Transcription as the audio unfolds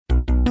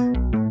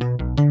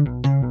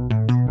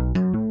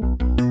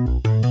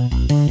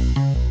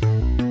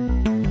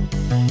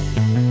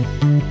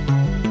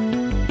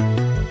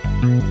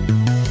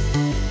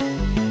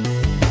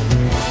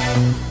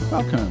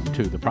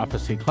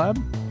Prophecy Club.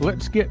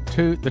 Let's get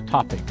to the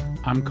topic.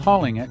 I'm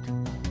calling it,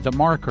 The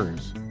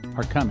Markers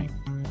Are Coming.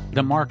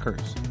 The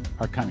Markers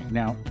Are Coming.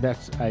 Now,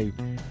 that's a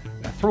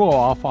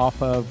throw-off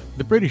of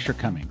the British are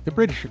coming. The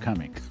British are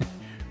coming.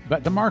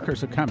 But the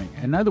markers are coming.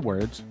 In other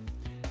words,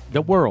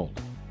 the world,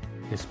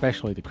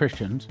 especially the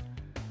Christians,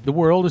 the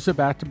world is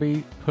about to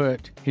be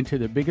put into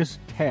the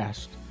biggest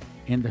test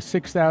in the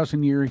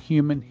 6,000-year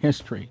human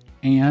history.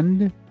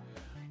 And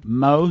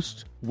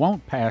most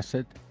won't pass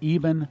it,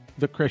 even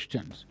the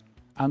Christians.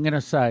 I'm going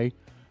to say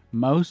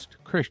most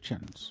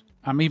Christians.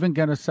 I'm even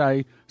going to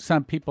say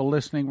some people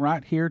listening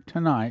right here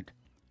tonight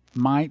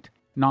might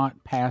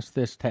not pass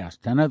this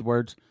test. In other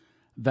words,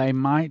 they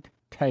might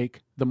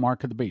take the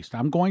mark of the beast.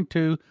 I'm going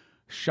to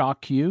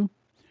shock you.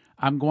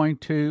 I'm going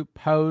to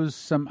pose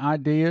some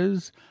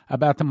ideas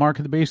about the mark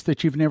of the beast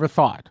that you've never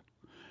thought.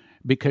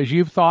 Because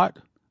you've thought,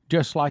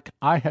 just like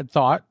I had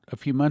thought a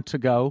few months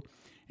ago,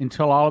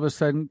 until all of a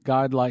sudden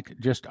God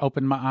just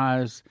opened my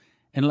eyes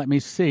and let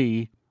me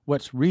see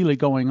what's really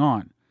going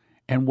on.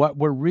 And what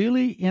we're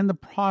really in the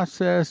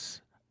process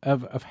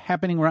of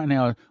happening right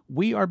now,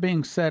 we are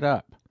being set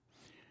up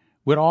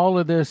with all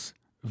of this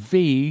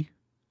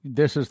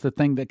this is the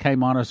thing that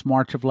came on us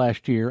March of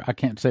last year, I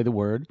can't say the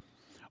word,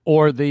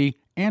 or the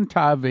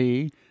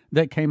anti-V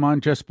that came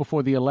on just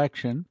before the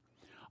election.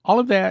 All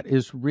of that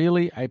is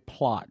really a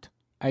plot,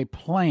 a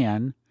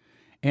plan,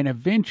 and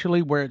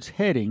eventually where it's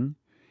heading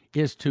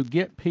is to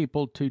get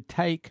people to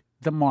take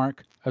the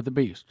mark of the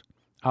beast.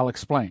 I'll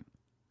explain.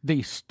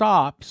 The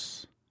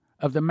stops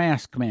of the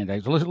mask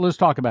mandates. Let's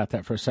talk about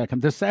that for a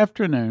second. This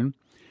afternoon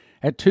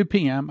at 2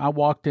 p.m., I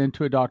walked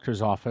into a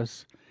doctor's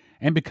office,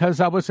 and because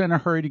I was in a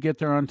hurry to get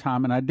there on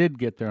time, and I did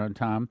get there on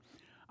time,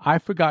 I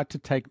forgot to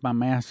take my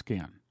mask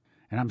in.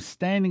 And I'm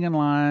standing in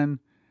line,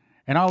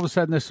 and all of a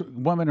sudden this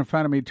woman in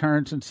front of me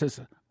turns and says,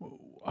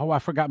 "Oh, I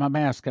forgot my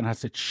mask." And I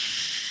said,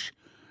 "Shh,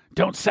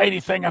 don't say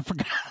anything. I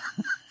forgot."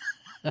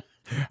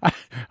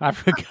 I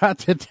forgot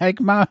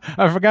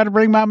to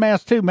bring my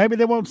mask too. Maybe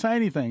they won't say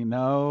anything.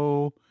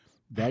 No,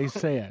 they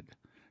said.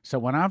 So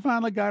when I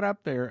finally got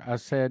up there, I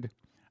said,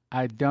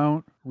 "I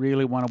don't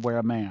really want to wear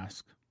a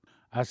mask."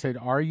 I said,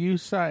 "Are you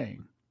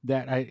saying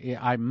that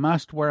I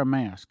must wear a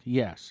mask?"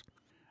 "Yes."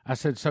 I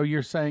said, "So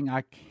you're saying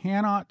I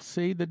cannot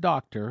see the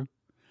doctor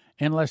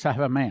unless I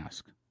have a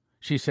mask?"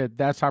 She said,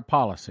 "That's our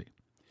policy."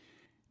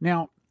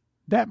 Now,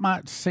 that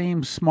might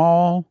seem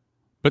small,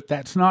 but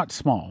that's not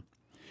small.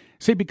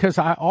 See, because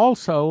I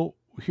also,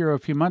 here a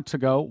few months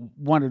ago,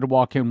 wanted to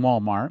walk in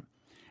Walmart,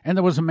 and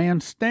there was a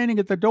man standing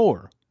at the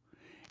door.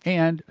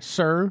 And,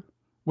 "Sir,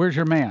 where's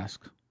your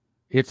mask?"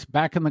 "It's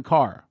back in the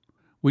car."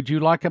 "Would you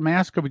like a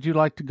mask or would you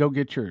like to go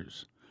get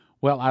yours?"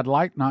 "Well, I'd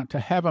like not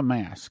to have a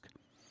mask."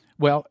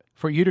 "Well,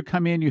 for you to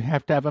come in, you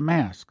have to have a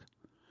mask."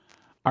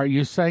 "Are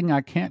you saying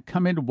I can't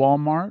come into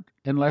Walmart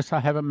unless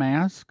I have a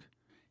mask?"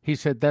 He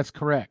said, "That's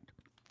correct."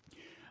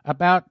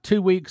 About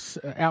 2 weeks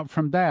out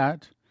from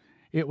that,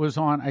 it was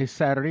on a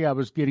Saturday. I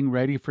was getting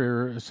ready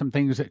for some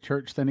things at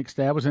church the next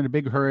day. I was in a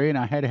big hurry, and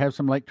I had to have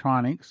some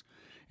electronics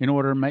in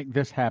order to make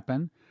this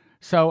happen.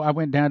 So I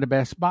went down to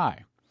Best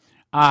Buy.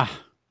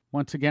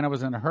 Once again, I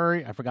was in a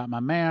hurry. I forgot my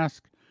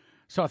mask.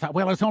 So I thought,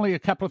 well, it's only a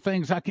couple of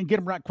things. I can get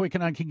them right quick,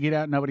 and I can get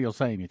out, and nobody will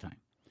say anything.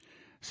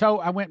 So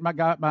I went and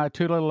got my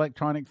two little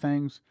electronic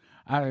things.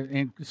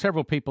 And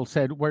several people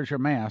said, "Where's your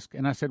mask?"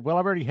 And I said, "Well,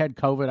 I've already had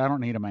COVID. I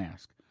don't need a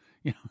mask."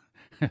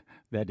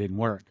 That didn't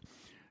work.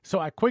 So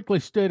I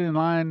quickly stood in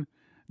line.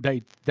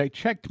 They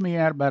checked me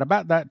out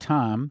about that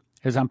time.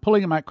 As I'm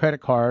pulling in my credit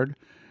card,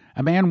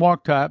 a man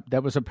walked up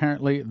that was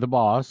apparently the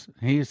boss.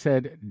 He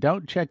said,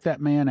 "Don't check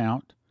that man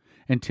out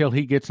until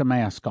he gets a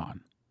mask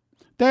on."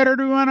 That or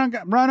to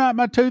run out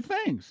my two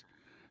things.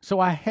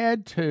 So I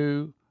had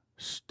to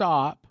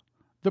stop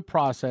the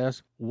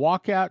process,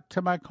 walk out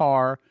to my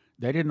car.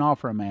 They didn't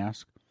offer a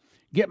mask.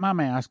 Get my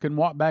mask and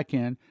walk back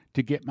in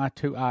to get my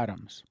two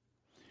items.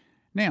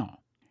 Now,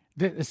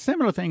 a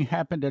similar thing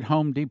happened at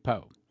Home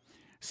Depot.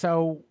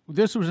 So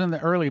this was in the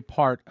early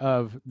part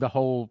of the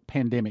whole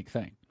pandemic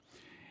thing.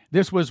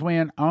 This was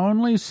when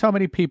only so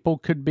many people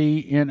could be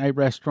in a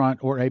restaurant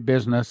or a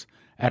business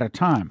at a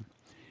time.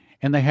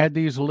 And they had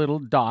these little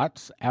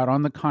dots out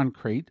on the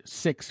concrete,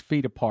 6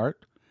 feet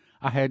apart.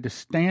 I had to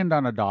stand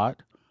on a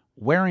dot,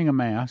 wearing a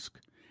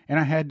mask, and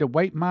I had to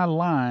wait my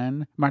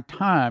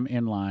time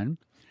in line,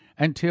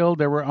 until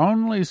there were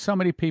only so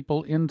many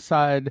people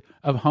inside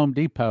of Home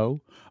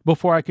Depot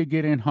before I could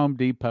get in Home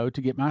Depot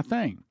to get my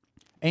thing.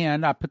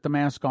 And I put the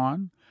mask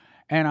on,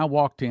 and I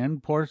walked in.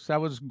 Of course, I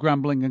was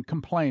grumbling and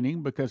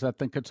complaining because I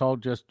think it's all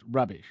just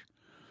rubbish.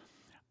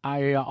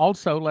 I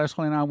also,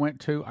 Leslie and I went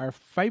to our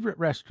favorite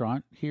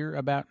restaurant here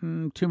about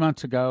 2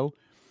 months ago,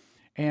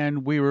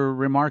 and we were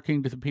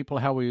remarking to the people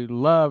how we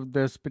loved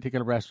this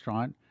particular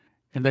restaurant,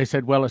 and they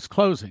said, "Well, it's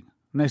closing."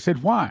 And they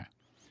said, "Why?"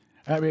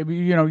 I mean,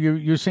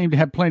 you seem to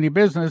have plenty of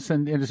business,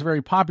 and it's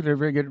very popular,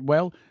 very good.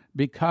 Well,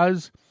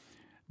 because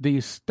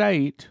the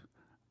state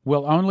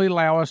will only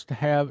allow us to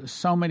have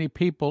so many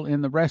people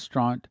in the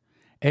restaurant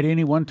at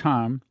any one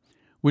time,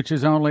 which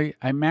is only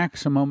a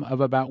maximum of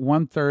about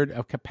 1/3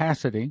 of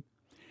capacity.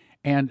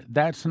 And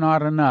that's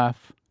not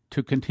enough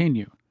to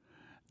continue.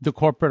 The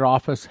corporate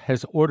office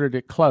has ordered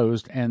it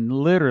closed, and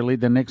literally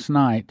the next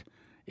night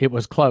it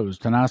was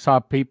closed. And I saw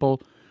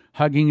people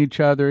hugging each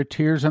other,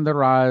 tears in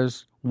their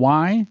eyes.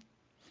 Why?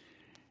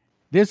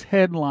 This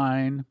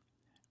headline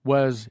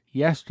was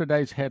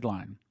yesterday's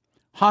headline.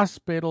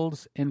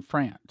 Hospitals in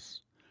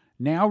France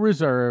now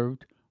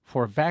reserved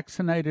for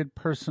vaccinated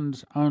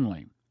persons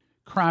only.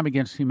 Crime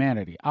against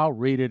humanity. I'll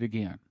read it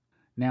again.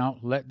 Now,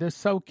 let this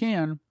soak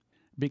in,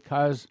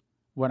 because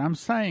what I'm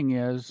saying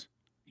is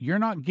you're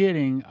not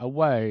getting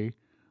away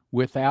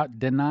without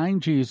denying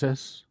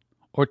Jesus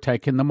or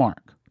taking the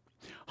mark.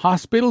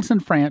 Hospitals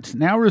in France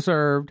now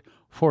reserved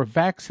for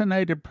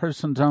vaccinated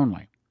persons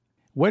only.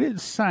 What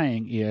it's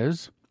saying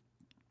is,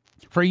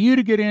 for you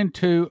to get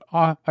into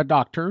a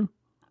doctor,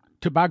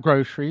 to buy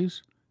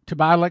groceries, to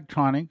buy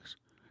electronics,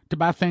 to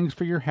buy things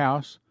for your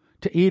house,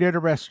 to eat at a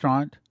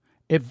restaurant,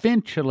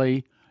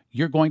 eventually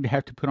you're going to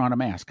have to put on a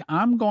mask.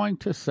 I'm going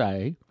to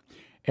say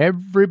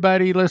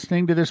everybody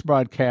listening to this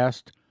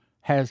broadcast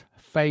has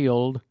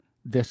failed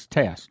this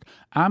test.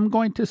 I'm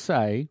going to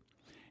say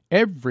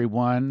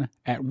everyone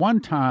at one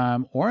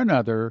time or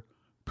another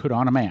put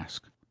on a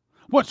mask.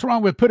 What's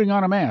wrong with putting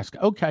on a mask?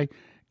 Okay,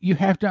 you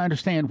have to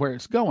understand where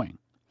it's going.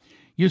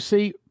 You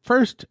see,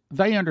 first,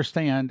 they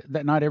understand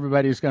that not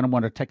everybody is going to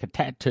want to take a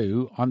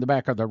tattoo on the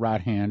back of their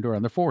right hand or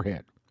on the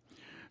forehead.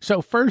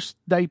 So first,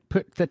 they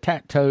put the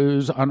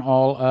tattoos on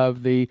all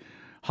of the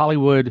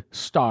Hollywood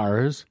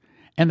stars,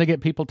 and they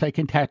get people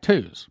taking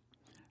tattoos.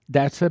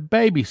 That's a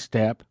baby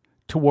step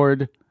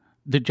toward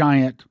the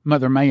giant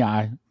Mother May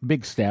I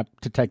big step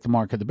to take the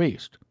mark of the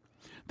beast.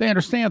 They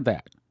understand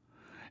that.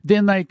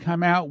 Then they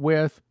come out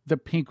with the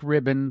pink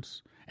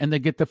ribbons, and they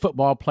get the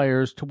football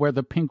players to wear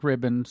the pink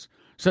ribbons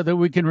so that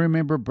we can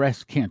remember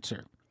breast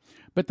cancer.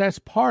 But that's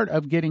part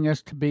of getting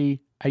us to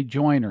be a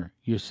joiner,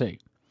 you see.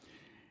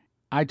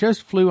 I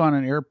just flew on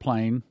an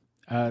airplane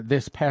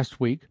this past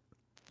week.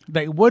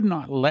 They would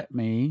not let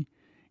me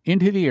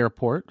into the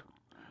airport.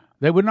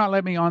 They would not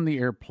let me on the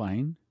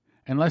airplane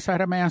unless I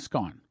had a mask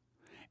on.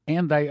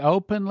 And they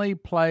openly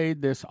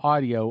played this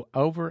audio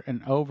over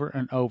and over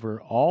and over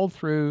all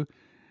through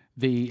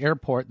the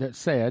airport that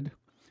said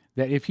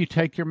that if you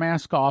take your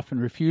mask off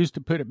and refuse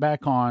to put it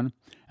back on,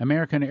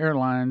 American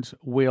Airlines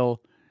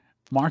will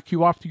mark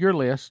you off your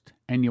list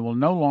and you will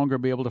no longer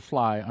be able to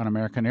fly on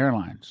American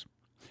Airlines.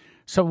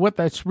 So what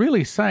that's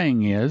really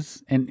saying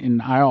is,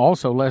 and I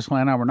also, Leslie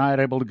and I were not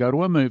able to go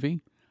to a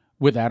movie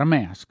without a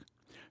mask.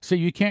 So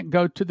you can't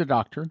go to the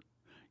doctor.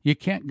 You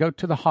can't go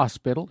to the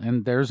hospital.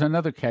 And there's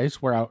another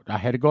case where I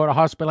had to go to a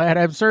hospital. I had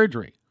to have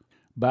surgery.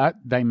 But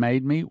they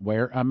made me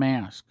wear a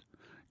mask.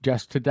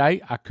 Just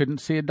today, I couldn't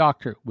see a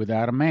doctor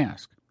without a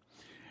mask.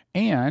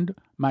 And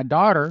my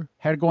daughter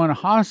had to go in a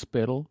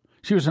hospital.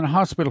 She was in a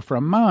hospital for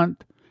a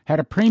month,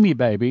 had a preemie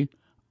baby.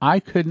 I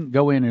couldn't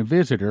go in and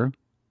visit her,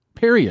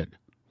 period.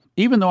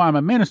 Even though I'm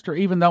a minister,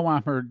 even though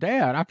I'm her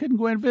dad, I couldn't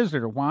go in and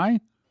visit her.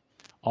 Why?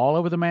 All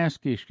over the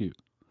mask issue.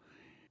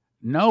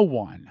 No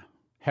one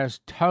has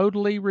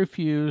totally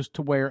refused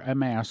to wear a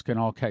mask in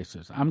all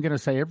cases. I'm going to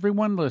say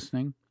everyone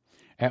listening,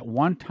 at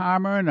one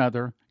time or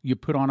another, you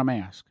put on a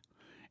mask.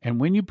 And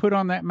when you put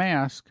on that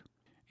mask,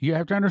 you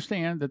have to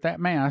understand that that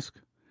mask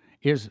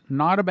is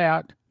not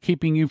about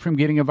keeping you from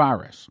getting a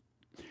virus.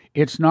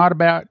 It's not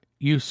about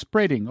you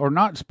spreading or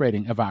not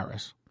spreading a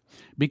virus.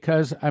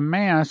 Because a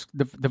mask,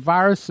 the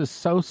virus is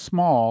so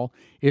small,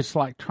 it's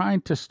like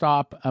trying to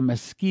stop a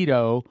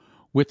mosquito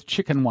with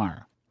chicken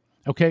wire.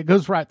 Okay, it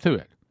goes right through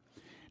it.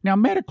 Now,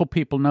 medical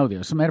people know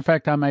this. As a matter of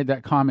fact, I made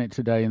that comment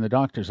today in the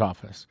doctor's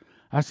office.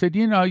 I said,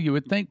 you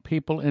would think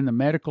people in the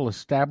medical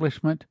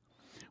establishment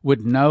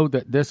would know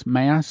that this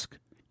mask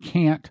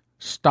can't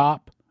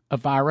stop a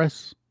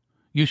virus.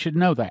 You should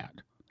know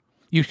that.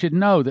 You should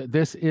know that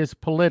this is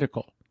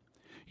political.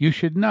 You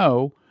should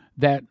know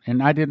that,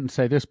 and I didn't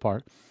say this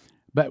part,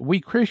 but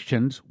we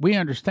Christians, we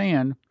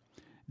understand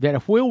that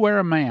if we'll wear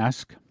a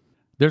mask,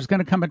 there's going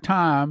to come a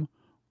time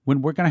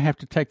when we're going to have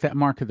to take that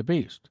mark of the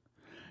beast.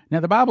 Now,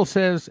 the Bible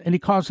says, and he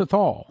causeth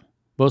all,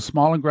 both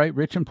small and great,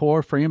 rich and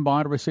poor, free and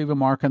bond, to receive a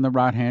mark on their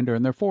right hand or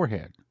in their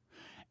forehead.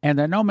 And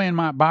that no man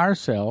might buy or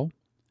sell,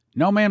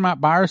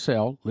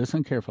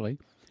 listen carefully,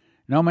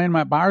 no man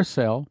might buy or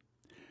sell,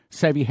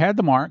 save he had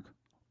the mark,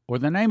 or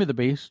the name of the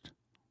beast,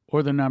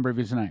 or the number of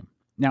his name.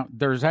 Now,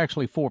 there's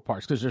actually four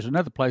parts, because there's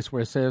another place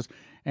where it says,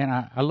 and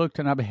I looked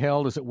and I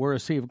beheld, as it were, a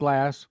sea of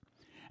glass,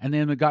 and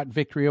then we got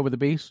victory over the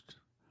beast,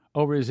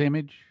 over his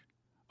image,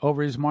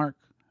 over his mark,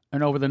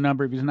 and over the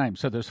number of his name.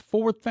 So there's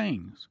four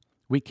things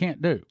we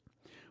can't do.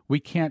 We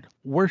can't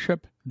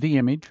worship the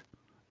image.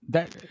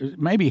 That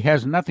maybe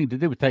has nothing to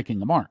do with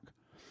taking a mark.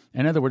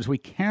 In other words, we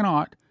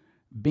cannot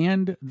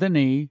bend the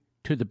knee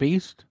to the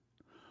beast.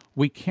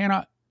 We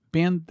cannot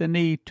bend the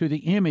knee to the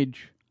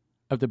image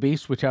of the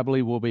beast, which I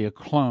believe will be a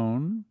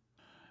clone.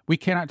 We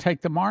cannot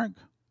take the mark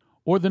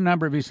or the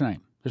number of his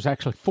name. There's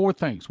actually four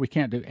things we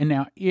can't do. And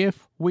now,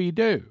 if we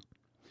do,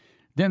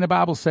 then the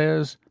Bible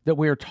says that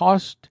we are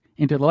tossed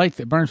into the lake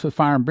that burns with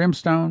fire and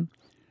brimstone,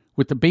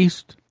 with the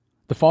beast,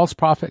 the false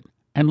prophet,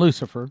 and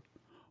Lucifer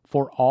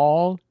for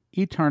all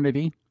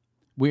eternity.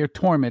 We are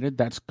tormented.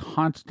 That's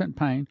constant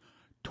pain.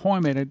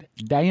 Tormented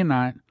day and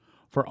night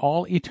for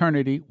all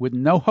eternity with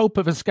no hope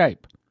of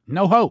escape.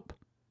 No hope.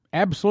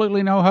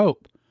 Absolutely no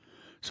hope.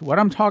 So what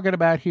I'm talking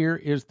about here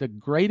is the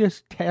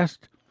greatest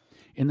test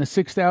in the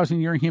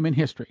 6,000-year human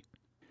history.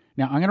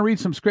 Now, I'm going to read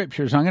some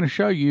scriptures. I'm going to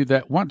show you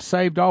that once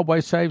saved,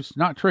 always saved is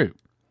not true.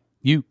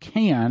 You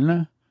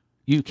can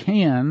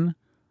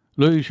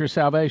lose your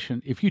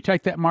salvation. If you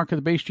take that mark of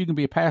the beast, you can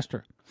be a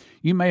pastor.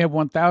 You may have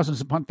won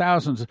thousands upon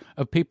thousands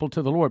of people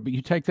to the Lord, but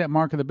you take that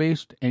mark of the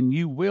beast and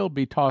you will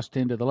be tossed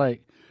into the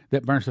lake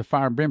that burns with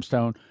fire and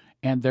brimstone,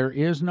 and there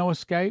is no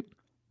escape.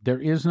 There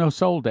is no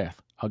soul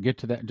death. I'll get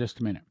to that in just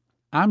a minute.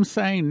 I'm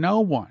saying no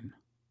one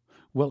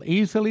will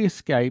easily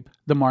escape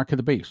the mark of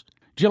the beast.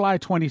 July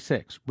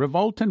 26,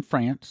 revolt in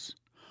France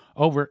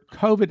over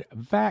COVID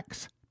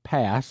vax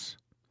pass,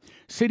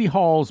 city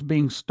halls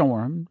being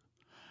stormed,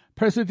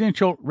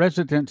 presidential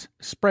residence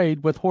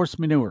sprayed with horse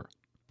manure.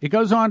 It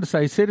goes on to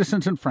say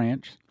citizens in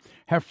France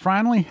have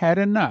finally had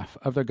enough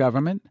of their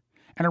government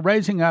and are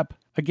raising up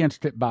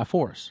against it by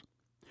force.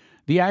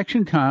 The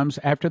action comes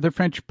after the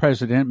French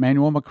president,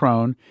 Emmanuel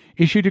Macron,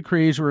 issued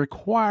decrees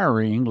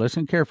requiring,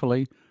 listen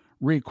carefully,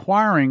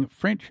 requiring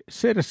French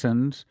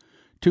citizens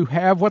to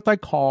have what they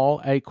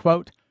call a,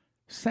 quote,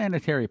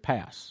 sanitary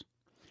pass,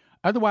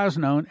 otherwise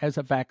known as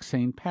a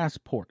vaccine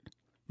passport.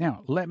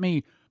 Now, let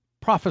me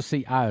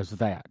prophesyize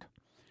that.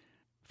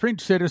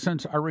 French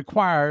citizens are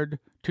required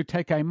to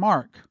take a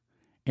mark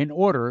in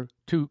order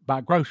to buy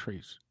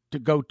groceries, to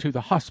go to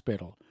the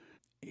hospital,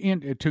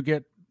 to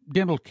get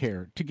dental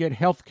care, to get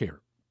health care.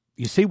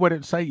 You see what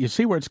it say? You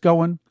see where it's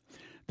going?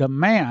 The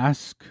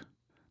mask,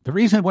 the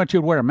reason they want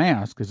you to wear a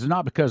mask is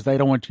not because they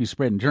don't want you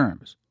spreading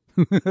germs.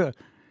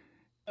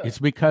 It's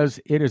because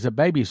it is a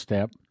baby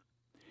step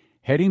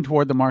heading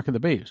toward the mark of the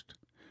beast.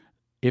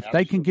 If Absolutely.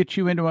 They can get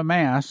you into a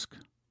mask,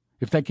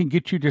 if they can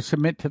get you to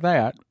submit to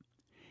that,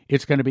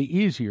 it's going to be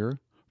easier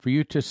for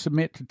you to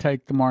submit to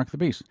take the mark of the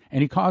beast.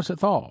 And he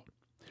causeth all,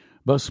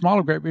 both small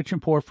and great, rich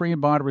and poor, free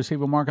and bond, to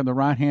receive a mark on the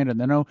right hand, and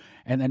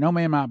that no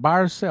man might buy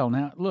or sell.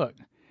 Now, look,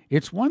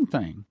 it's one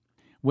thing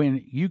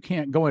when you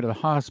can't go into the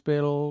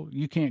hospital,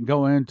 you can't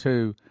go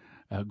into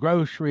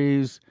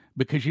groceries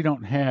because you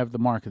don't have the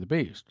mark of the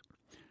beast.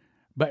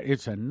 But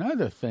it's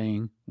another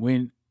thing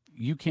when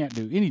you can't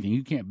do anything.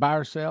 You can't buy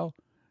or sell,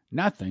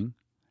 nothing.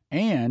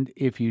 And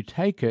if you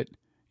take it,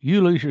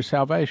 you lose your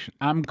salvation.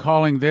 I'm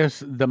calling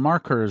this the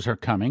markers are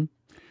coming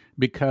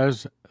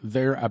because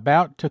they're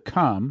about to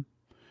come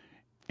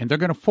and they're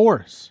going to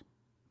force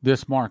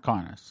this mark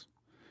on us.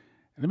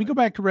 Let me go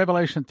back to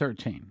Revelation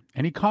 13.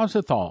 And he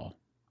causeth all,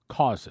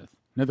 causeth.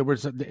 In other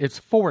words, it's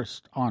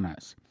forced on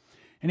us.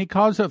 And he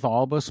causeth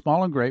all, both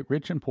small and great,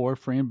 rich and poor,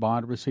 free and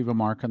bond, to receive a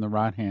mark on the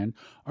right hand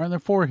or on their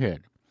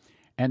forehead,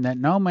 and that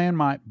no man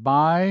might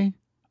buy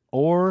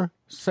or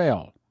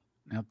sell.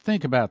 Now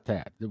think about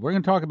that. We're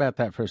going to talk about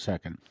that for a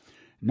second.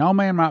 No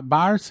man might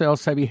buy or sell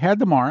save he had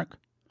the mark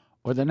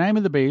or the name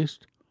of the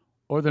beast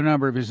or the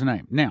number of his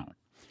name. Now,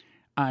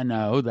 I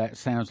know that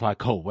sounds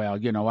like, oh, well,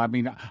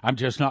 I'm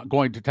just not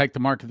going to take the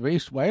mark of the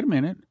beast. Wait a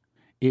minute.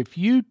 If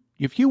you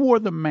wore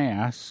the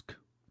mask,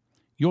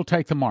 you'll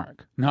take the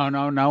mark. No,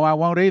 I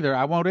won't either.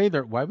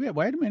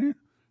 Wait a minute.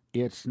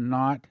 It's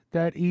not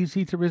that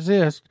easy to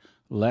resist.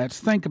 Let's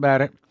think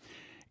about it.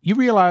 You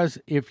realize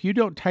if you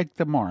don't take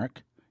the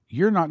mark,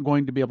 you're not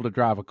going to be able to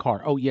drive a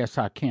car. Oh, yes,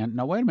 I can.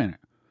 No, wait a minute.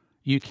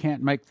 You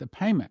can't make the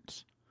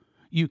payments.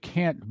 You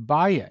can't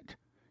buy it.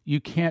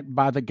 You can't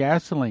buy the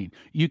gasoline.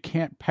 You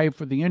can't pay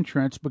for the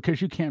insurance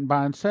because you can't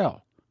buy and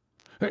sell.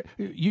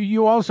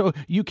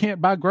 You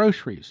can't buy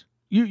groceries.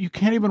 You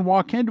can't even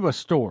walk into a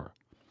store.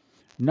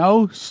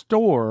 No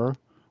store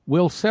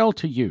will sell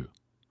to you.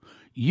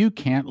 You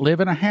can't live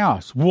in a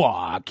house. Well,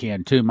 I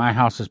can too. My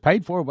house is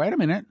paid for. Wait a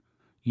minute.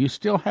 You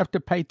still have to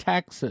pay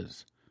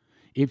taxes.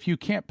 If you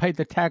can't pay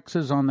the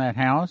taxes on that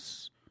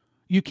house,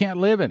 you can't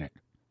live in it.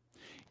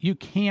 You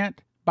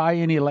can't buy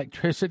any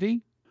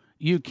electricity.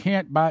 You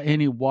can't buy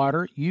any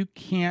water. You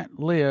can't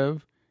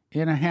live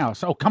in a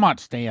house. Oh, come on,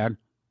 Stan.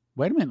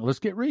 Wait a minute. Let's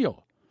get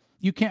real.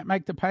 You can't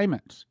make the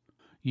payments.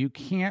 You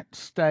can't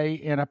stay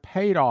in a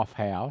paid-off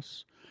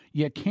house.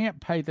 You can't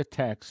pay the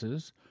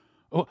taxes.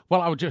 Oh,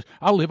 well,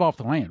 I'll live off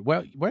the land.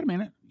 Well, wait a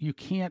minute. You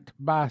can't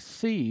buy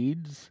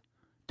seeds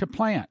to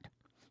plant.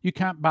 You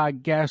can't buy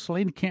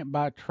gasoline. You can't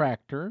buy a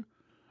tractor.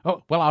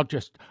 Oh, well,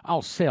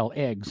 I'll sell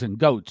eggs and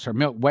goats or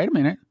milk. Wait a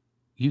minute.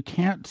 You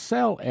can't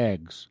sell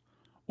eggs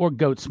or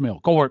goat's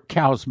milk or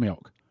cow's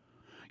milk.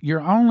 Your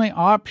only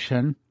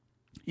option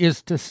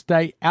is to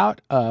stay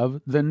out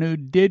of the new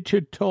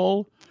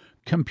digital,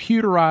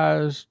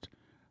 computerized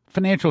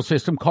financial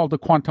system called the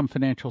quantum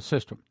financial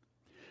system.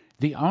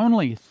 The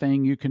only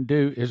thing you can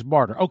do is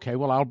barter. Okay,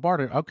 well, I'll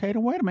barter. Okay,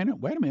 wait a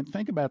minute.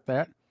 Think about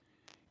that.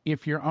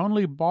 If you're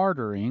only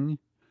bartering,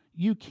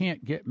 you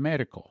can't get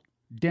medical,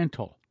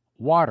 dental,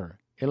 water,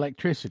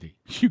 electricity.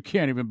 You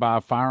can't even buy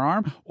a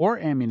firearm or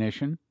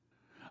ammunition.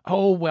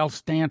 Oh, well,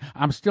 Stan,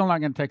 I'm still not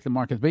going to take the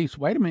mark of the beast.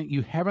 Wait a minute.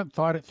 You haven't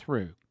thought it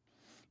through.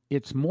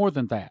 It's more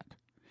than that.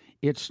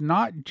 It's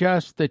not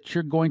just that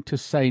you're going to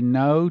say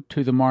no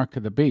to the mark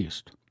of the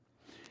beast.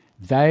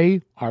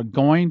 They are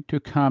going to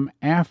come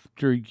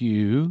after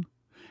you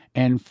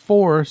and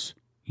force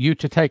you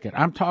to take it.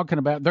 I'm talking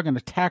about they're going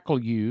to tackle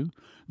you.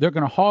 They're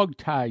going to hog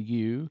tie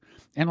you.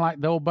 And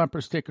like the old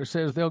bumper sticker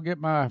says, they'll get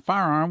my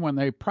firearm when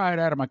they pry it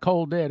out of my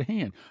cold, dead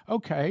hand.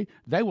 Okay,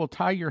 they will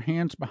tie your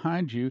hands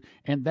behind you,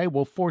 and they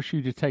will force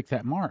you to take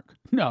that mark.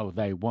 No,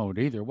 they won't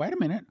either. Wait a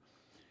minute.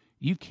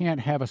 You can't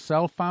have a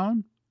cell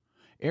phone,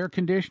 air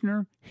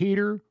conditioner,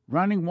 heater,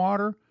 running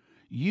water.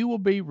 You will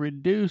be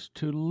reduced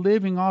to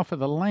living off of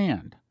the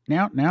land.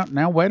 Now,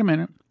 wait a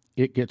minute.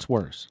 It gets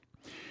worse.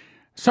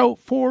 So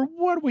for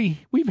what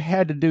we've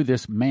had to do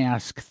this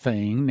mask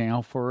thing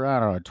now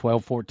for,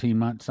 12, 14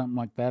 months, something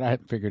like that. I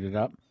haven't figured it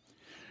out.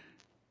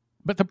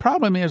 But the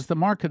problem is the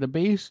mark of the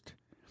beast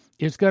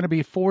is going to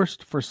be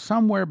forced for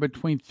somewhere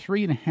between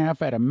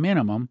 3.5 at a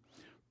minimum,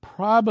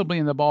 probably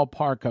in the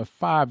ballpark of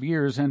 5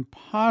 years and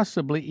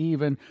possibly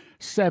even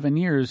 7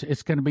 years.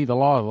 It's going to be the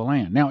law of the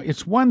land. Now,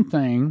 it's one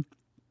thing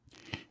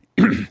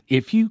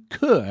if you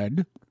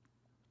could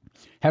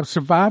have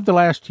survived the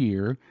last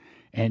year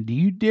and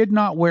you did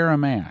not wear a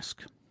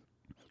mask.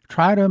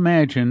 Try to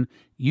imagine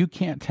you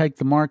can't take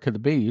the mark of the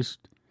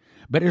beast,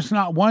 but it's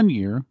not 1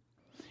 year.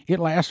 It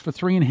lasts for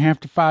 3.5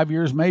 to 5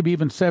 years, maybe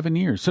even 7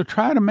 years. So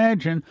try to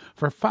imagine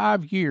for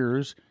 5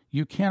 years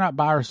you cannot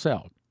buy or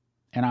sell.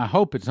 And I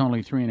hope it's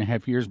only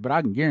 3.5 years, but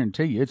I can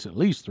guarantee you it's at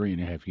least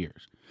 3.5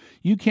 years.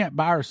 You can't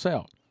buy or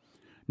sell.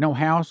 No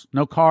house,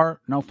 no car,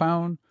 no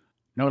phone,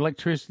 no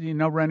electricity,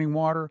 no running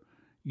water.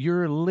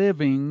 You're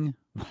living,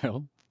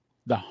 well,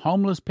 the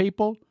homeless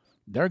people,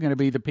 they're going to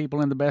be the people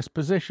in the best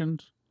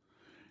positions.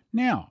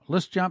 Now,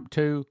 let's jump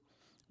to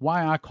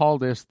why I call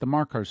this The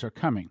Markers Are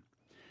Coming.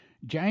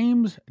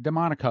 James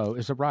DeMonaco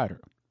is a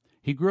writer.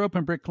 He grew up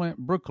in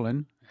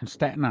Brooklyn and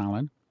Staten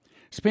Island,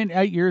 spent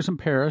 8 years in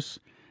Paris,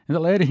 and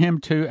that led him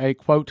to a,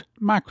 quote,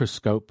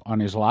 microscope on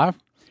his life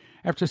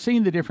after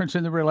seeing the difference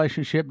in the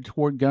relationship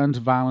toward guns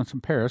and violence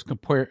in Paris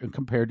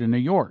compared to New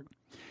York.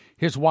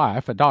 His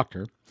wife, a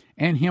doctor,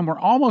 and him were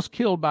almost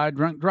killed by a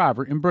drunk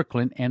driver in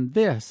Brooklyn, and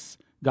this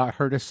got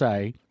her to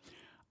say,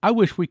 I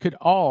wish we could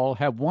all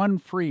have one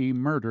free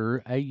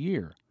murder a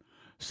year,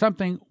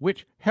 something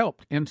which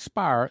helped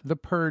inspire the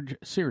Purge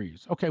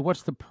series. Okay,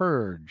 what's the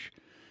Purge?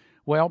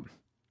 Well,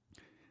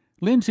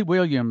 Lindsey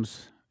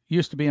Williams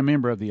used to be a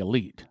member of the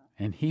elite,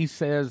 and he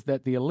says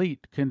that the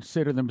elite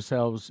consider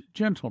themselves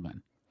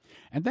gentlemen,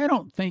 and they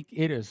don't think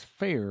it is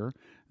fair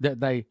that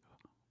they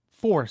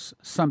force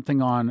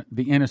something on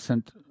the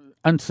innocent,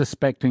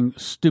 unsuspecting,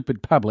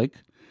 stupid public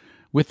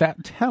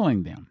without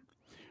telling them.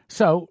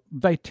 So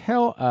they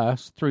tell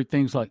us through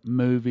things like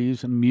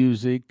movies and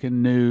music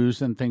and news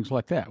and things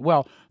like that.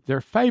 Well, their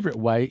favorite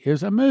way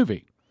is a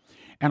movie.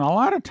 And a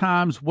lot of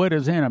times what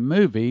is in a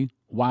movie,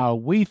 while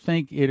we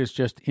think it is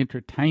just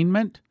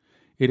entertainment,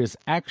 it is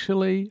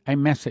actually a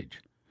message.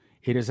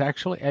 It is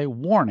actually a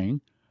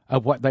warning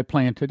of what they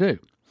plan to do.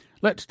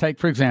 Let's take,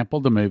 for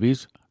example, the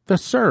movies The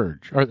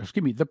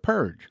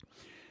Purge.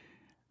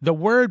 The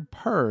word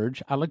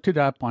purge, I looked it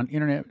up on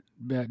Internet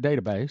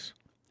Database.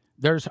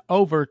 There's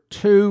over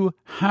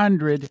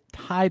 200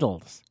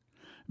 titles,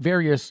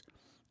 various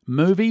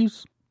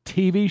movies,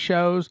 TV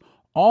shows,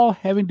 all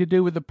having to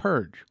do with the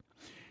purge.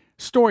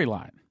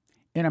 Storyline.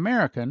 In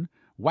America,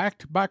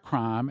 whacked by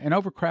crime and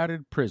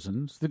overcrowded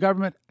prisons, the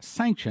government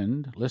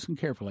sanctioned, listen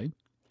carefully,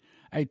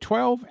 a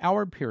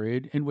 12-hour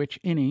period in which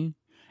any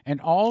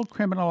and all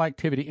criminal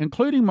activity,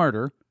 including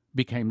murder,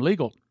 became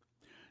legal.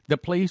 The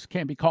police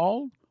can't be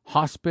called.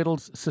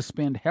 Hospitals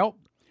suspend help.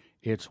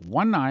 It's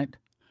one night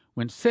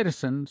when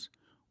citizens,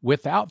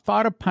 without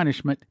thought of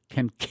punishment,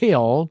 can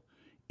kill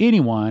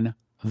anyone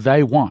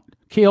they want.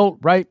 Kill,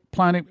 rape,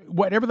 plunder,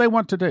 whatever they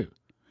want to do.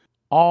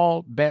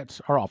 All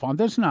bets are off. On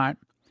this night,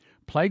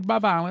 plagued by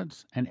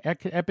violence and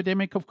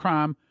epidemic of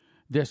crime,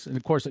 this, and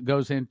of course, it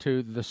goes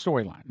into the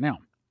storyline. Now,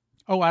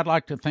 I'd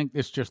like to think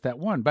it's just that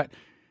one, but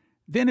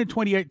then in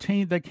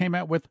 2018, they came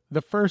out with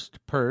the first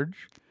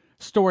Purge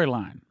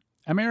storyline.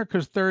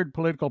 America's third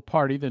political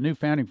party, the New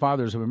Founding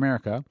Fathers of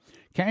America,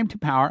 came to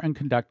power and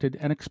conducted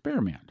an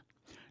experiment.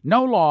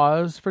 No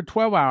laws for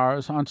 12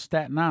 hours on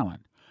Staten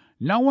Island.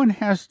 No one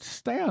has to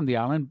stay on the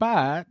island,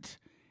 but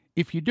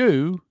if you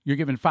do, you're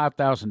given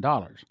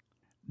 $5,000.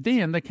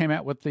 Then they came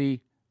out with the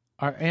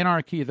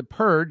Anarchy of the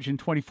Purge in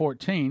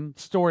 2014.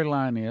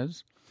 Storyline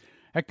is,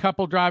 a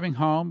couple driving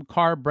home,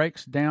 car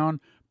breaks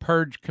down,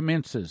 purge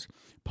commences.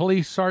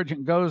 Police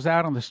sergeant goes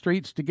out on the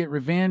streets to get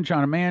revenge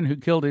on a man who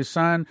killed his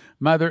son,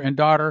 mother, and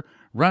daughter.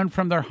 Run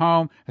from their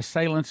home.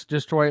 Assailants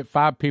destroy it.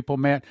 5 people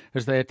met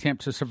as they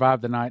attempt to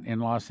survive the night in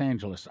Los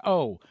Angeles.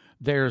 Oh,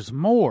 there's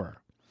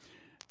more.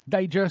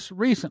 They just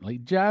recently,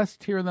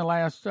 just here in the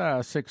last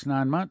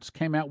 6-9 months,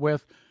 came out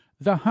with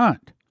The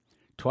Hunt.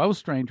 12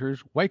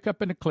 strangers wake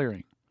up in a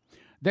clearing.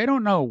 They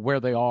don't know where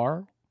they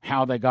are,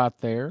 how they got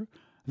there.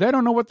 They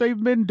don't know what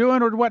they've been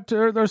doing or what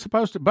they're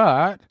supposed to,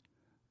 but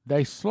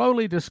they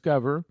slowly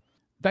discover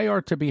they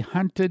are to be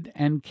hunted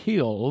and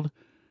killed.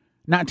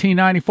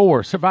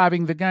 1994,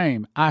 Surviving the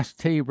Game.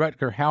 Ice-T,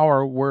 Rutger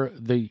Hauer were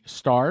the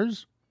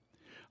stars.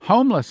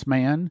 Homeless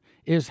man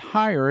is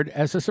hired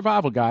as a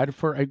survival guide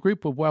for a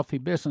group of wealthy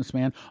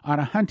businessmen on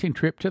a hunting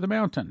trip to the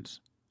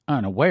mountains,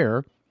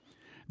 unaware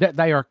that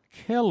they are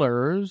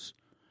killers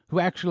who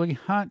actually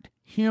hunt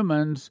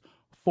humans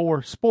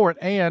for sport,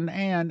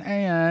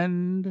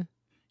 and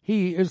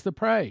he is the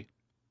prey.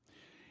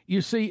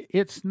 You see,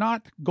 it's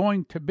not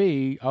going to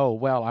be, oh,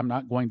 well, I'm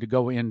not going to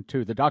go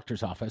into the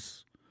doctor's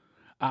office.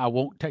 I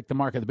won't take the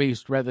mark of the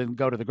beast rather than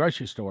go to the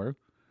grocery store.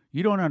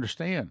 You don't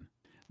understand.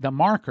 The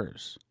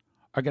markers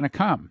are going to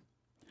come.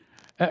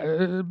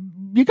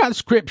 You got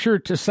scripture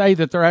to say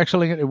that they're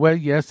actually, well,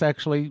 yes,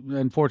 actually,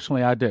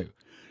 unfortunately, I do.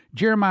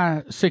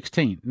 Jeremiah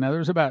 16. Now,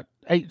 there's about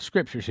 8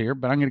 scriptures here,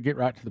 but I'm going to get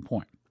right to the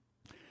point.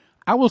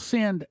 I will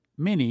send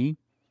many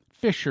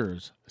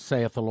fishers,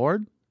 saith the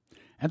Lord,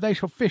 and they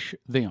shall fish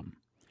them.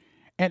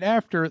 And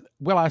after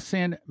will I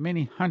send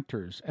many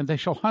hunters, and they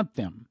shall hunt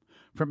them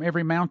from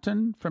every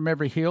mountain, from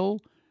every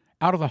hill,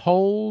 out of the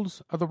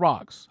holes of the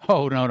rocks.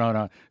 Oh,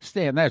 no.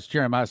 Stan, that's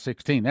Jeremiah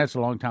 16. That's a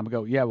long time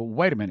ago. Yeah, well,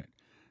 wait a minute.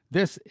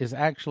 This is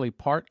actually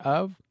part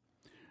of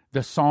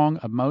the Song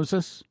of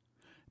Moses.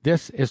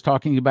 This is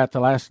talking about the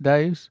last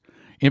days.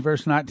 In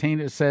verse 19,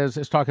 it says,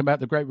 it's talking about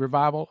the great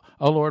revival.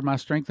 O Lord, my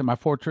strength and my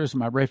fortress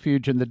and my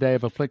refuge in the day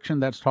of affliction.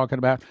 That's talking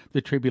about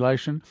the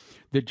tribulation.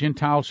 The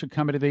Gentiles should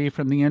come unto thee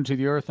from the ends of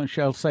the earth and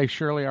shall say,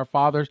 surely our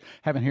fathers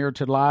have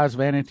inherited lies,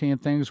 vanity,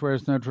 and things,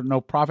 whereas there is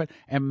no profit,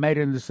 and made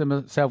unto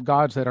themselves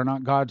gods that are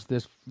not gods.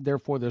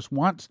 Therefore this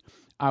once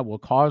I will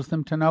cause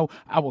them to know.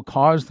 I will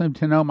cause them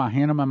to know my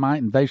hand and my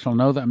might, and they shall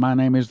know that my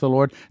name is the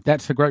Lord.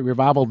 That's the great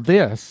revival.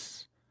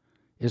 This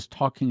is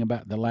talking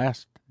about the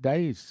last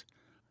days.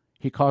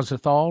 He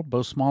causeth all,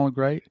 both small and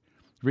great,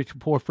 rich and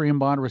poor, free and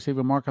bond, receive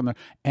a mark on the,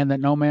 and that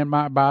no man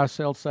might buy or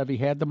sell save he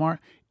had the mark.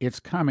 It's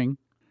coming.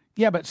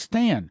 Yeah, but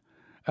Stan,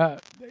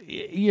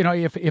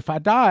 if I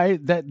die,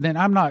 then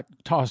I'm not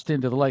tossed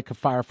into the lake of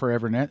fire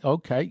forever.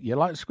 Okay, you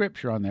like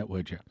scripture on that,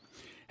 would you?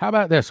 How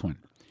about this one?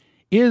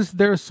 Is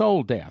there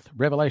soul death?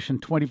 Revelation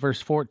 20, verse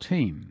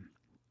 14.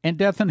 And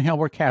death and hell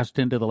were cast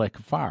into the lake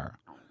of fire.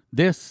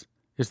 This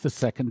is the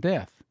second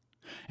death.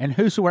 And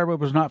whosoever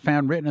was not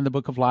found written in the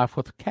book of life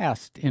was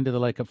cast into the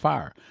lake of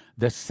fire.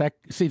 The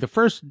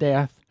first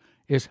death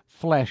is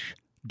flesh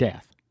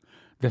death.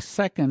 The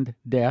second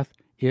death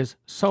is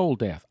soul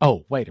death.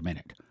 Oh, wait a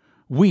minute.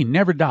 We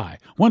never die.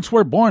 Once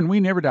we're born, we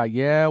never die.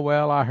 Yeah,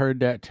 well, I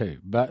heard that too.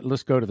 But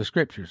let's go to the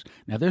scriptures.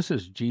 Now, this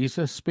is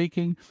Jesus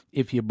speaking.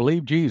 If you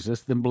believe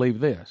Jesus, then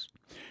believe this.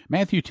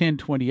 Matthew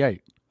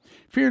 10:28.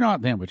 Fear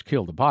not them which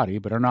kill the body,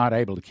 but are not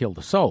able to kill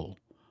the soul,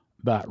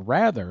 but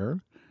rather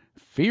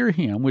fear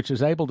him which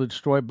is able to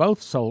destroy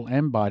both soul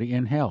and body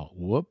in hell.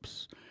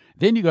 Whoops.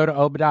 Then you go to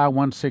Obadiah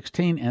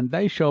 1:16, and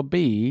they shall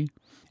be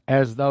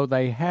as though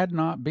they had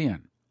not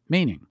been.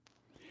 Meaning,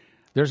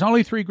 there's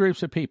only 3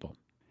 groups of people.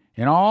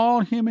 In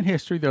all human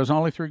history, there's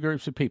only 3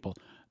 groups of people.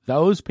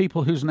 Those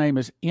people whose name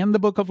is in the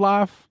book of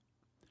life,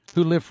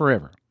 who live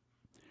forever.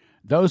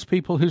 Those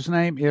people whose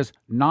name is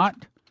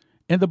not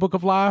in the book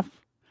of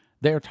life,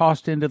 they are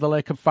tossed into the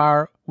lake of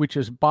fire, which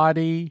is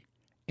body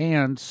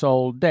and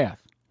soul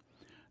death.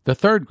 The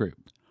third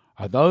group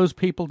are those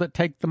people that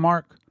take the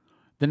mark,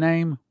 the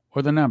name,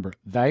 or the number.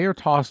 They are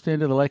tossed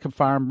into the lake of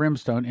fire and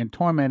brimstone and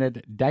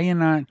tormented day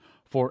and night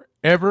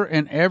forever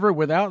and ever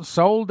without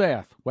soul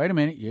death. Wait a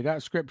minute, you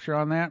got scripture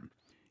on that?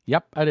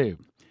 Yep, I do.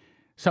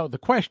 So the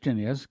question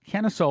is,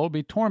 can a soul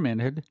be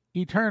tormented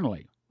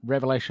eternally?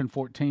 Revelation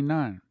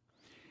 14:9.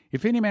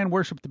 If any man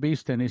worship the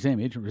beast in his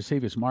image and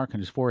receive his mark on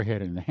his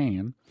forehead and in the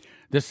hand,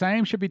 the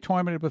same should be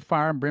tormented with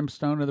fire and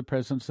brimstone in the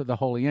presence of the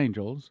holy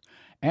angels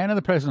and in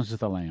the presence of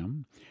the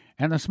Lamb.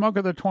 And the smoke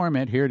of the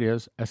torment, here it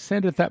is,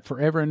 ascendeth up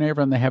forever and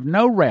ever, and they have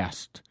no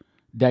rest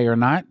day or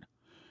night,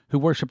 who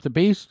worship the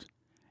beast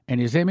and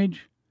his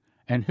image,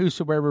 and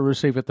whosoever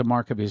receiveth the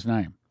mark of his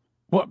name.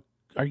 What,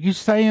 are you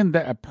saying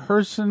that a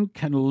person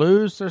can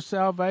lose their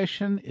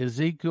salvation?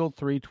 Ezekiel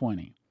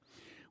 3:20.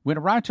 When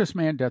a righteous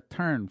man doth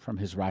turn from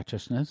his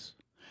righteousness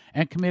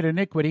and commit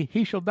iniquity,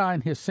 he shall die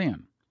in his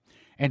sin,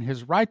 and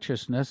his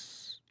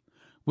righteousness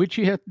which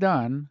he hath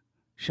done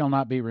shall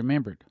not be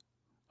remembered.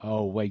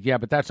 Oh, wait, yeah,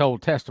 but that's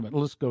Old Testament.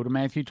 Let's go to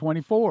Matthew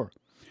 24.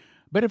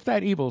 But if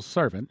that evil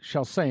servant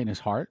shall say in his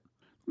heart,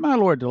 my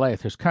Lord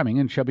delayeth his coming,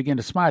 and shall begin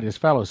to smite his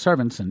fellow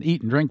servants, and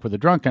eat and drink with the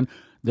drunken,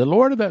 the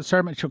Lord of that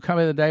servant shall come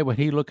in the day when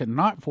he looketh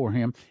not for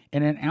him,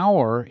 in an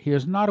hour he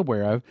is not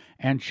aware of,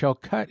 and shall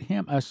cut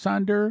him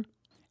asunder,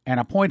 and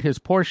appoint his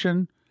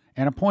portion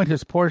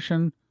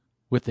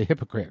with the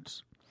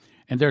hypocrites.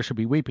 And there shall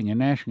be weeping and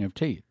gnashing of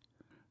teeth.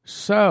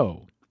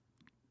 So,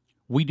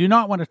 we do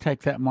not want to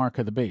take that mark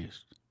of the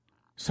beast.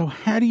 So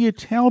how do you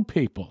tell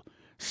people?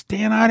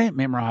 Stan, I didn't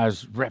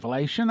memorize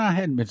Revelation. I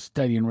hadn't been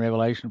studying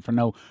Revelation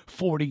for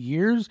 40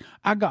 years.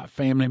 I got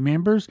family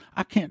members.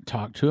 I can't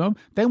talk to them.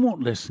 They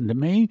won't listen to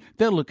me.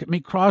 They'll look at me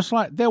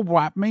cross-eyed. They'll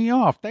wipe me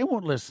off. They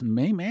won't listen to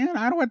me, man.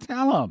 How do I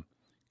tell them?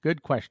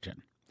 Good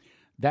question.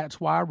 That's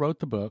why I wrote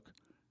the book,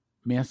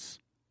 Miss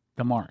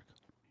the Mark.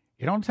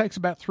 It only takes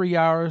about 3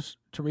 hours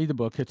to read the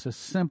book. It's a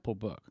simple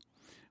book.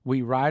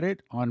 We write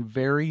it on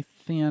very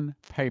thin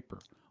paper.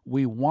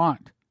 We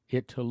want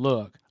it to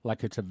look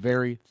like it's a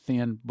very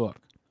thin book.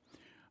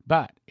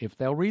 But if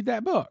they'll read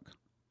that book,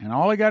 and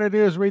all they got to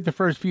do is read the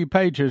first few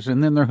pages,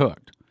 and then they're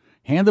hooked.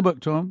 Hand the book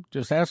to them.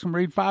 Just ask them to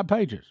read 5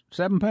 pages,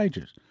 7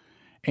 pages.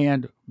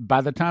 And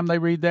by the time they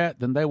read that,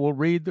 then they will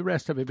read the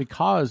rest of it,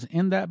 because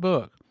in that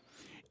book,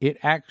 it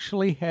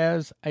actually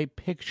has a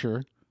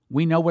picture.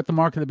 We know what the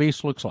mark of the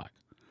beast looks like.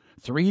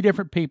 3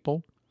 different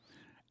people,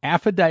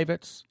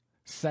 affidavits,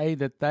 say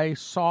that they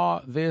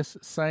saw this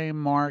same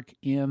mark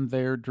in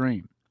their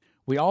dream.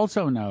 We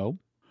also know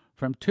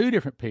from 2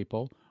 different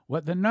people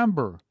what the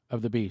number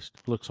of the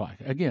beast looks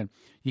like. Again,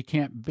 you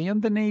can't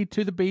bend the knee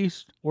to the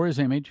beast or his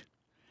image,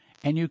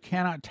 and you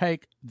cannot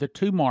take the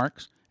 2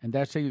 marks, and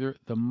that's either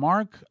the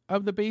mark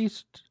of the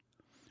beast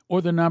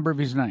or the number of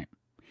his name.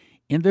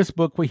 In this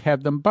book, we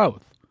have them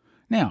both.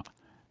 Now,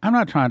 I'm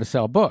not trying to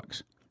sell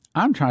books.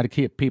 I'm trying to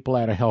keep people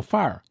out of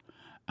hellfire.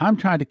 I'm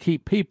trying to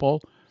keep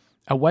people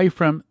away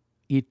from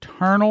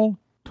eternal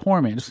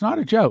torment. It's not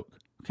a joke.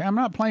 Okay, I'm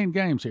not playing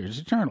games here. It's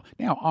eternal.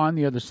 Now, on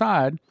the other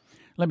side,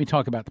 let me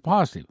talk about the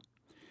positive.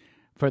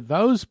 For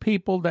those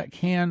people that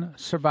can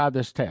survive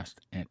this test,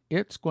 and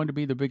it's going to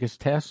be the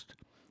biggest test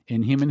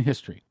in human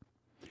history.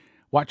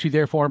 Watch ye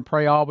therefore and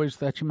pray always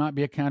that you might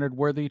be accounted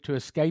worthy to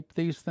escape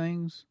these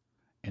things.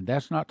 And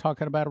that's not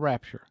talking about a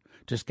rapture.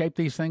 To escape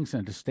these things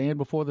and to stand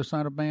before the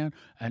Son of Man.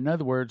 In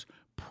other words,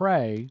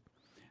 pray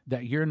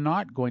that you're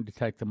not going to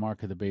take the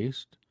mark of the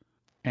beast.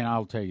 And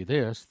I'll tell you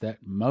this, that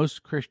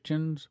most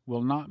Christians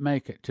will not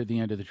make it to the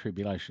end of the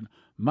tribulation.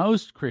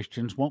 Most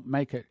Christians won't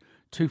make it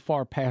too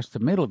far past the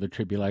middle of the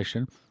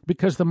tribulation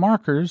because the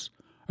markers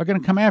are going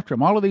to come after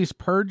them. All of these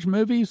purge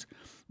movies,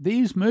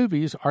 these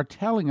movies are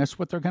telling us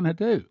what they're going to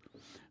do.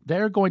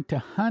 They're going to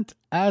hunt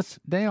us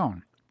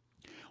down.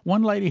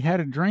 One lady had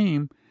a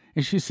dream,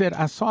 and she said,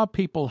 I saw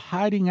people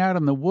hiding out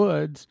in the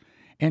woods,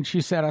 and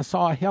she said, I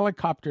saw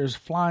helicopters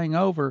flying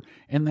over,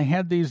 and they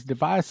had these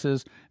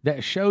devices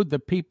that showed the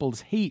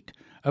people's heat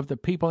of the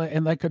people,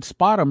 and they could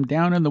spot them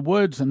down in the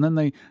woods, and then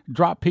they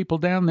drop people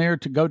down there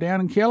to go down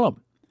and kill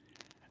them.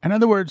 In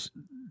other words,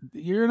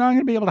 you're not going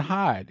to be able to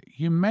hide.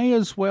 You may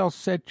as well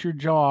set your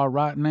jaw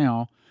right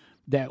now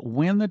that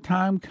when the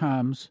time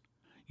comes,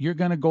 you're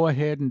going to go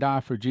ahead and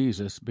die for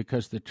Jesus,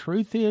 because the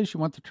truth is, you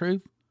want the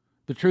truth?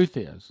 The truth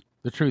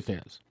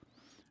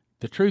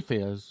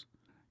is,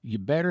 you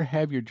better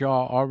have your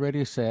jaw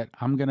already set.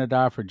 I'm going to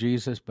die for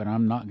Jesus, but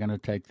I'm not going to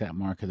take that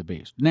mark of the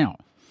beast. Now,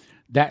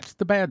 that's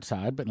the bad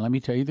side, but let me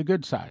tell you the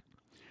good side.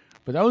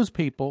 For those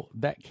people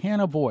that can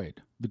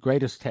avoid the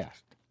greatest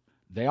test,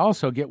 they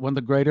also get one of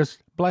the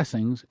greatest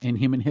blessings in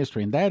human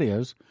history, and that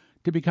is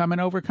to become an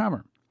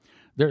overcomer.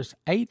 There's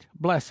 8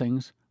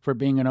 blessings for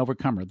being an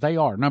overcomer. They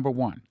are, number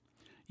 1,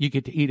 you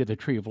get to eat of the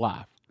tree of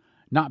life,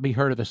 not be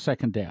hurt of the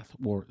second death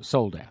or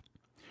soul death.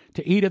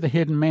 To eat of the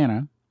hidden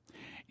manna,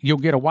 you'll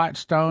get a white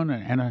stone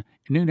and a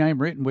new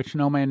name written, which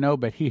no man know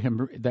but he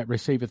that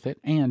receiveth it.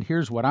 And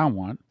here's what I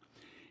want.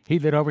 He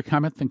that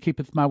overcometh and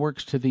keepeth my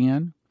works to the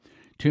end,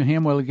 to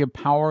him will he give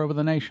power over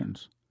the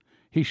nations.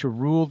 He shall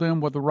rule them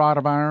with a rod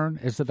of iron,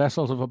 as the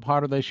vessels of a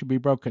potter they shall be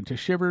broken to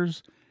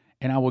shivers,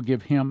 and I will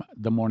give him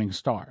the morning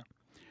star.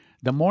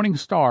 The morning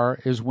star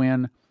is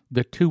when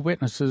the 2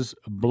 witnesses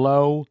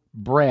blow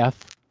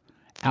breath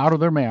out of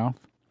their mouth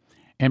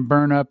and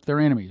burn up their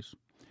enemies.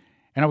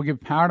 And I will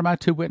give power to my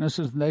 2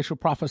 witnesses, and they shall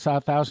prophesy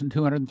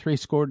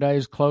 1,260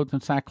 days, clothed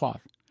in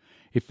sackcloth.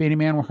 If any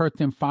man will hurt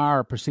them,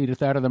 fire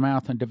proceedeth out of their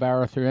mouth, and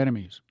devoureth their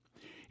enemies.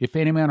 If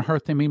any man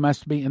hurt them, he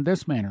must be in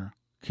this manner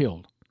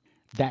killed.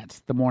 That's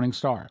the morning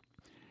star.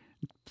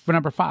 For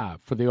number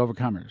 5, for the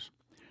overcomers,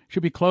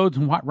 shall be clothed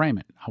in white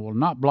raiment. I will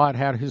not blot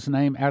out his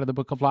name out of the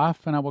book of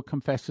life, and I will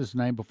confess his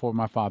name before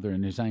my Father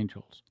and his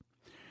angels.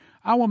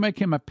 I will make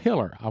him a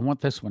pillar. I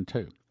want this one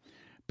too.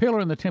 Pillar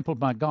in the temple of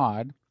my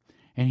God,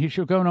 and he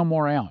shall go no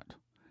more out.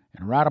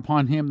 And write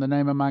upon him the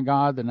name of my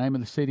God, the name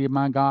of the city of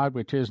my God,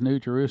 which is New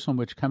Jerusalem,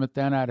 which cometh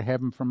down out of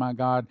heaven from my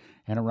God,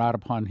 and I write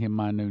upon him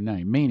my new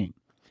name. Meaning,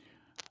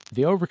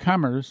 the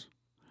overcomers,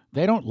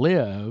 they don't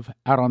live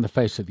out on the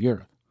face of the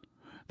earth.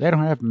 They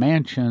don't have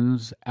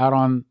mansions out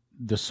on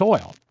the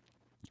soil.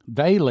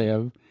 They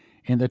live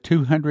in the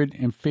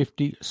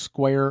 250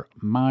 square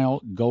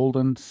mile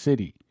golden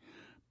city.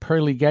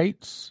 Pearly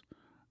gates,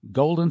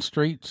 golden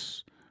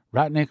streets,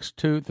 right next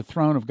to the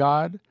throne of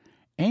God.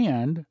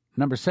 And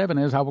number 7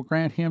 is, I will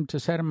grant him to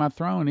sit on my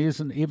throne,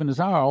 even as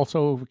I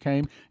also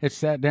overcame and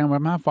sat down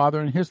with my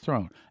Father in his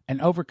throne.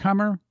 An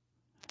overcomer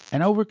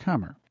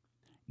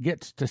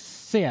gets to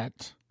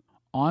sit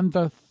on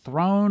the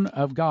throne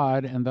of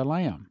God and the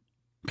Lamb.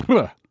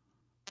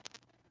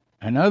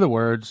 In other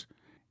words,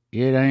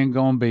 it ain't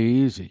going to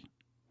be easy.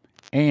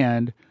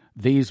 And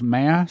these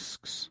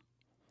masks,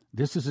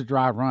 this is a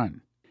dry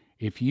run.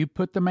 If you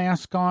put the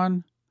mask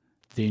on,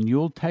 then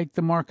you'll take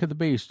the mark of the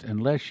beast.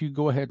 Unless you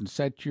go ahead and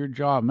set your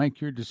jaw,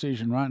 make your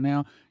decision right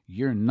now,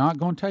 you're not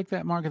going to take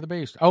that mark of the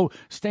beast. Oh,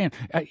 Stan,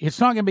 it's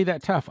not going to be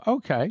that tough.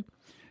 Okay.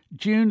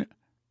 June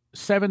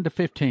 7 to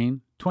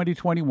 15,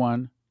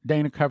 2021,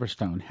 Dana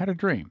Coverstone, had a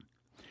dream.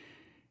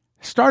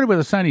 Started with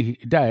a sunny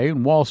day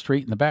and Wall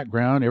Street in the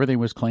background. Everything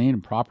was clean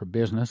and proper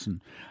business. And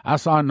I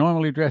saw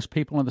normally dressed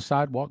people on the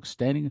sidewalk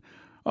standing,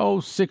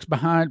 between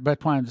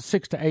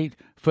 6 to 8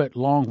 foot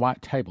long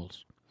white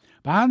tables.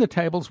 Behind the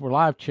tables were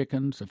live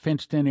chickens, a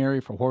fenced-in area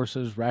for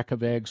horses, rack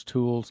of eggs,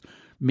 tools,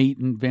 meat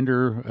and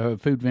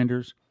food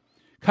vendors.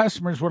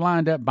 Customers were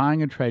lined up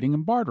buying and trading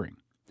and bartering.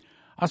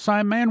 I saw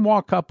a man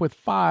walk up with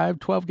 5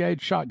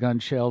 12-gauge shotgun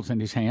shells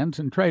in his hands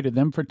and traded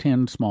them for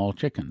 10 small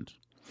chickens.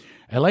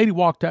 A lady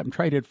walked up and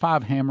traded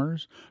 5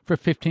 hammers for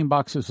 15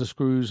 boxes of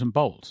screws and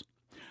bolts.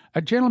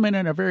 A gentleman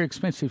in a very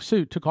expensive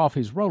suit took off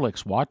his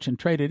Rolex watch and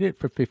traded it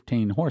for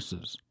 15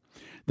 horses.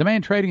 The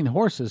man trading the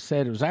horses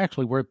said it was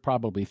actually worth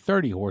probably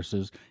 30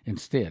 horses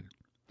instead.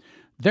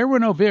 There were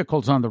no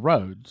vehicles on the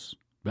roads,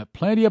 but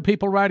plenty of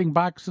people riding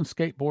bikes and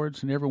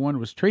skateboards, and everyone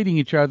was treating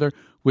each other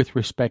with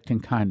respect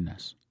and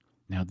kindness.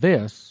 Now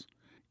this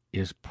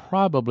is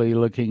probably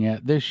looking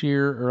at this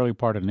year, early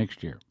part of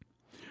next year.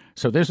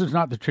 So this is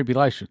not the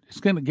tribulation. It's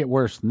going to get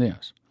worse than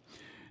this.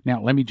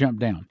 Now, let me jump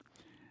down.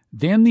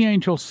 Then the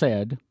angel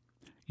said,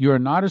 "You are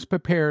not as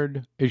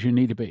prepared as you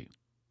need to be.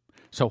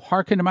 So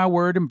hearken to my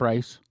word,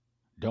 embrace.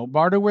 Don't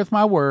barter with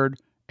my word,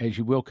 as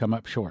you will come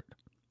up short."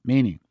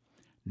 Meaning,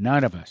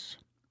 none of us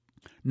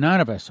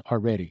are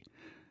ready.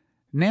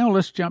 Now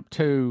let's jump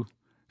to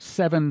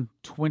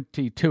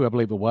 7:22, I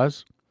believe it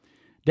was.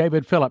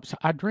 David Phillips,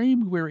 I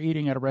dreamed we were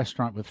eating at a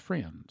restaurant with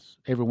friends.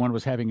 Everyone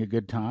was having a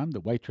good time. The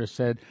waitress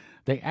said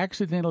they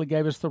accidentally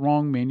gave us the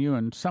wrong menu,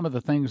 and some of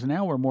the things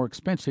now were more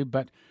expensive,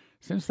 but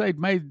since they'd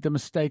made the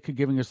mistake of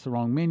giving us the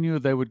wrong menu,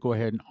 they would go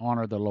ahead and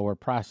honor the lower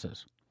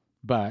prices.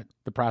 But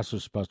the price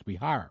was supposed to be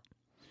higher.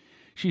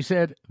 She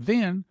said,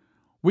 then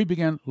we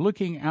began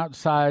looking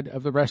outside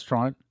of the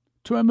restaurant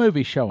to a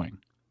movie showing.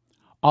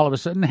 All of a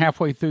sudden,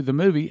 halfway through the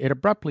movie, it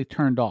abruptly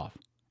turned off.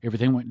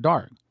 Everything went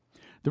dark.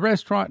 The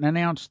restaurant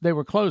announced they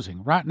were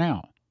closing right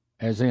now,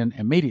 as in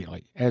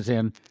immediately, as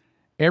in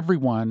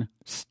everyone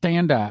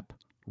stand up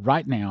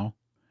right now,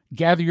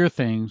 gather your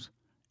things,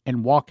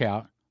 and walk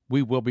out.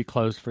 We will be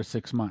closed for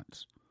 6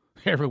 months.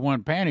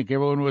 Everyone panicked.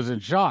 Everyone was in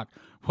shock.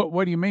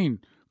 What do you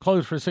mean,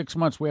 closed for 6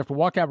 months? We have to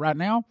walk out right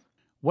now?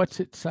 What's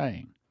it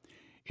saying?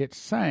 It's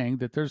saying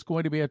that there's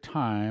going to be a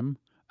time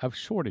of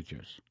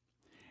shortages.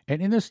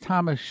 And in this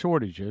time of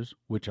shortages,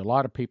 which a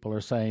lot of people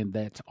are saying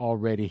that's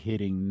already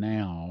hitting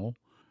now,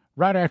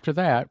 right after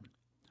that,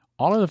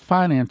 all of the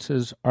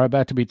finances are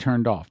about to be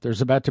turned off.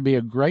 There's about to be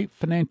a great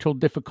financial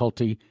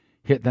difficulty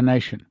hit the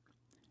nation.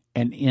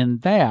 And in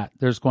that,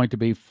 there's going to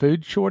be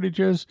food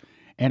shortages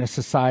and a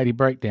society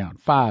breakdown.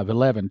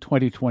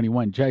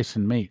 5/11/2021,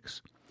 Jason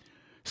Meeks.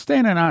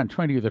 Stan and I and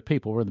 20 other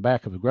people were in the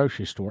back of a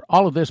grocery store.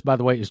 All of this, by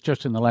the way, is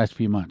just in the last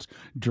few months.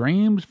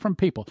 Dreams from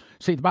people.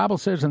 See, the Bible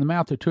says in the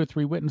mouth of 2 or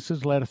 3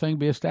 witnesses, let a thing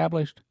be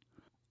established.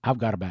 I've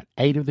got about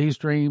 8 of these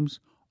dreams,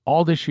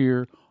 all this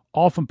year,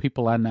 all from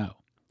people I know.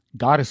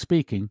 God is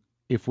speaking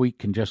if we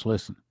can just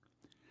listen.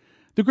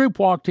 The group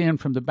walked in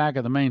from the back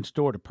of the main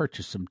store to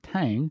purchase some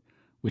Tang,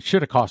 which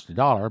should have cost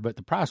 $1, but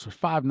the price was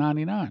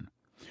 $5.99.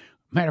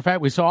 Matter of fact,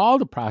 we saw all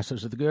the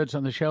prices of the goods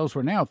on the shelves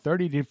were now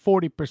 30 to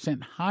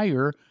 40%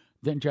 higher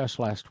than just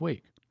last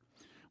week.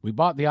 We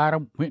bought the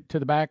item, went to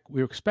the back.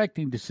 We were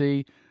expecting to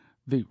see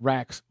the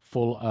racks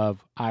full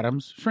of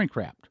items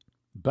shrink-wrapped,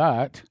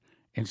 but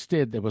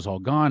instead it was all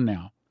gone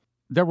now.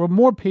 There were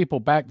more people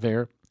back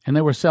there, and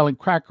they were selling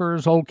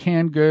crackers, old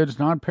canned goods,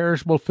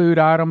 non-perishable food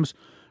items,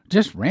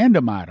 just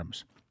random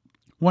items.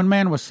 One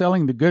man was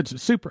selling the goods at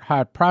super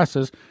high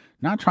prices,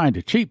 not trying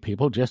to cheat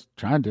people, just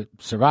trying to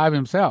survive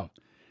himself.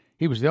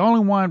 He was the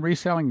only one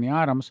reselling the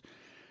items,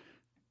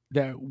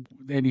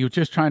 and he was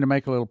just trying to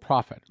make a little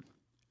profit.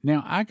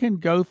 Now, I can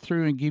go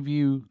through and give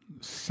you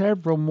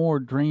several more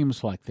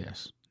dreams like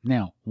this.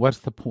 Now, what's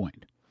the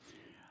point?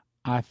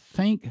 I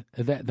think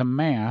that the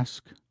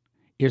mask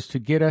is to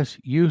get us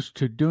used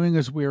to doing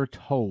as we are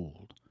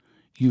told.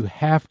 You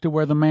have to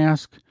wear the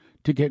mask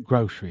to get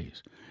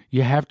groceries.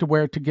 You have to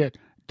wear it to get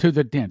to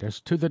the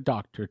dentist, to the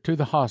doctor, to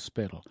the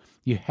hospital.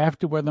 You have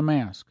to wear the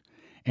mask.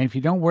 And if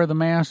you don't wear the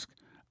mask,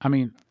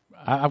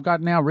 I've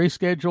got now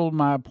rescheduled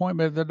my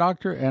appointment at the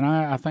doctor, and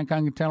I think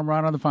I can tell them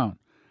right on the phone.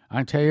 I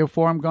can tell you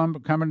before I'm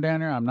coming down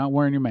there, I'm not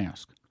wearing your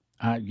mask.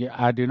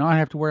 I do not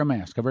have to wear a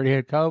mask. I've already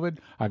had COVID.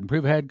 I can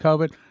prove I had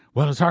COVID.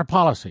 Well, it's our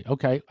policy.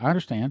 Okay, I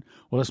understand.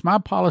 Well, it's my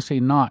policy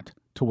not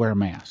to wear a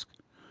mask.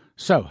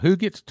 So who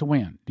gets to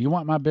win? Do you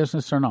want my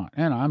business or not?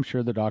 And I'm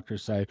sure the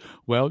doctors say,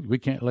 well, we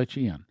can't let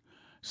you in.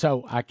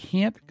 So I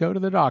can't go to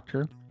the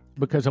doctor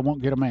because I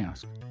won't get a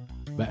mask.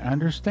 But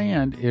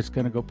understand, it's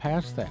going to go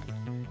past that.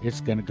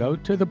 It's going to go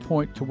to the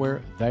point to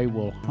where they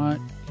will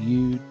hunt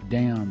you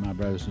down, my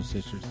brothers and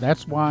sisters.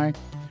 That's why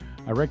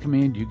I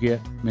recommend you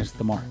get Miss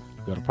the Mark.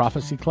 Go to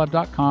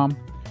prophecyclub.com,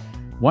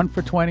 1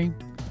 for $20,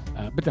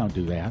 but don't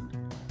do that.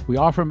 We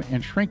offer them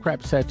in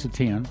shrink-wrap sets of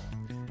 10.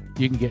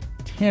 You can get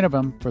 10 of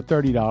them for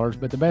 $30,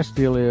 but the best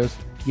deal is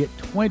get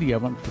 20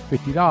 of them for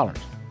 $50.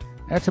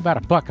 That's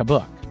about $1 a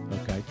book,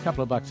 okay? A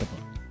couple of bucks a book.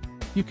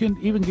 You can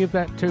even give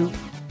that to,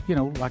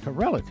 like a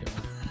relative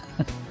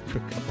for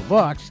a couple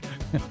bucks,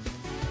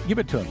 give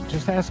it to them.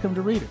 Just ask them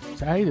to read it.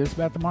 Say, hey, this is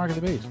about the mark of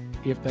the beast.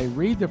 If they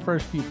read the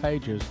first few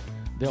pages,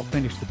 they'll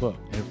finish the book.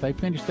 And if they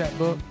finish that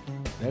book,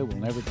 they will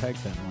never take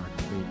that mark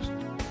of the beast.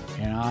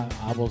 And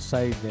I will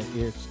say that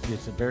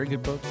it's a very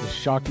good book. It's a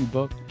shocking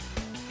book,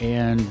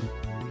 and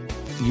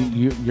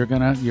you're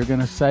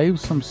gonna save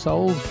some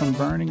souls from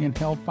burning in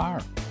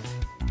hellfire.